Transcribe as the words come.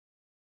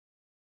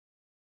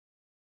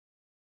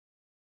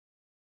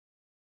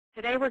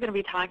Today we're going to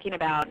be talking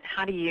about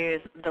how to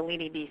use the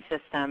LEED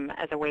system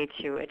as a way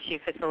to achieve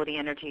facility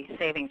energy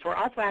savings. We're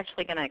also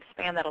actually going to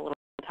expand that a little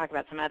bit and talk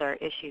about some other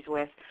issues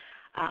with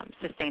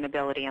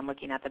sustainability and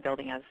looking at the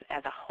building as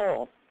a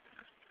whole.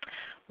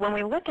 When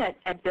we look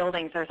at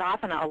buildings, there's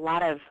often a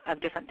lot of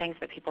different things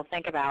that people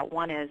think about.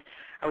 One is,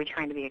 are we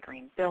trying to be a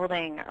green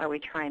building? Are we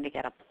trying to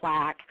get a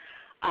plaque?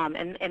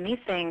 And these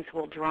things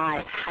will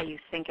drive how you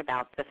think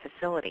about the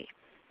facility.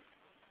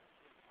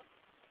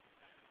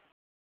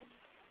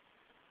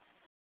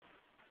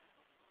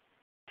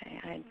 Okay,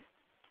 I'm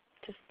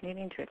just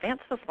needing to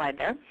advance the slide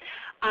there.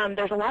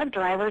 There's a lot of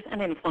drivers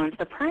and influence.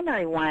 The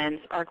primary ones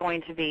are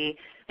going to be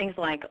things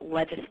like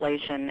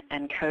legislation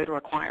and code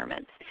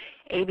requirements.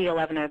 AB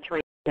 1103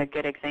 is a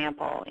good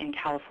example. In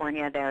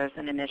California, there's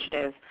an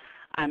initiative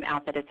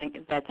out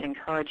that's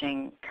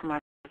encouraging commercial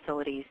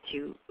facilities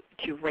to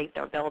rate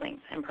their buildings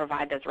and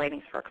provide those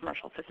ratings for a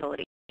commercial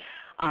facility.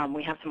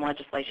 We have some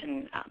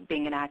legislation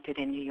being enacted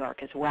in New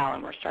York as well,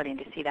 and we're starting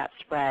to see that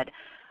spread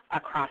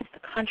across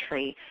the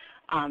country,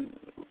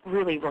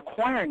 really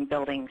requiring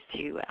buildings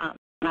to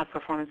have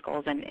performance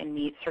goals and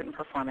meet certain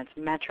performance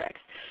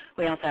metrics.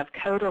 We also have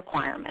code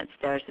requirements.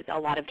 There's a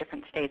lot of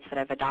different states that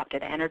have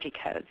adopted energy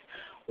codes,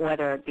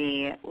 whether it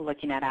be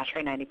looking at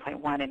ASHRAE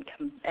 90.1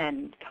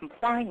 and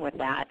complying with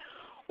that,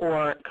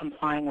 or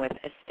complying with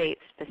a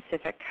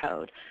state-specific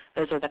code.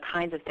 Those are the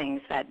kinds of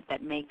things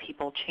that make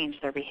people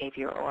change their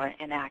behavior or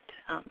enact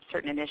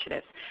certain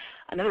initiatives.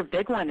 Another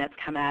big one that's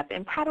come up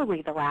in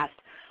probably the last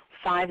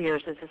 5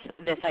 years is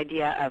this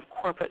idea of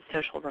corporate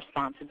social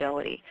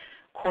responsibility.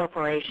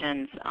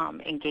 Corporations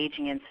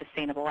engaging in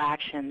sustainable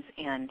actions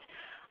and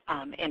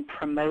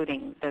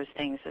promoting those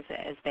things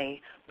as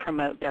they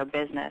promote their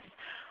business.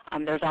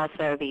 There's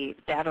also the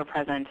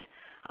ever-present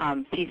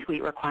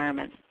C-suite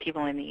requirements.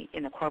 People in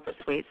the corporate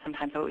suite,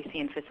 sometimes what we see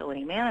in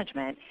facility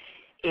management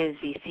is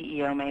the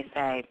CEO may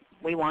say,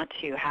 we want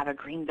to have a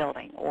green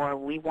building, or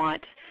we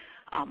want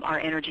our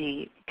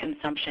energy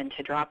consumption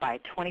to drop by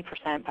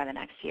 20% by the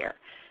next year.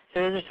 So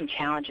those are some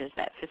challenges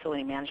that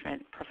facility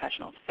management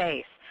professionals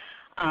face.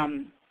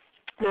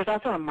 There's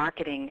also a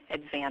marketing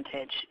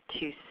advantage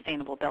to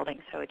sustainable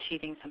buildings. So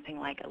achieving something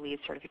like a LEED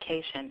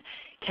certification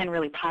can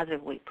really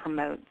positively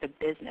promote the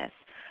business.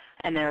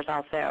 And there's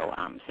also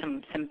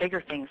some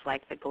bigger things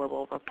like the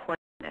Global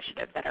Reporting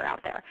Initiative that are out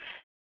there.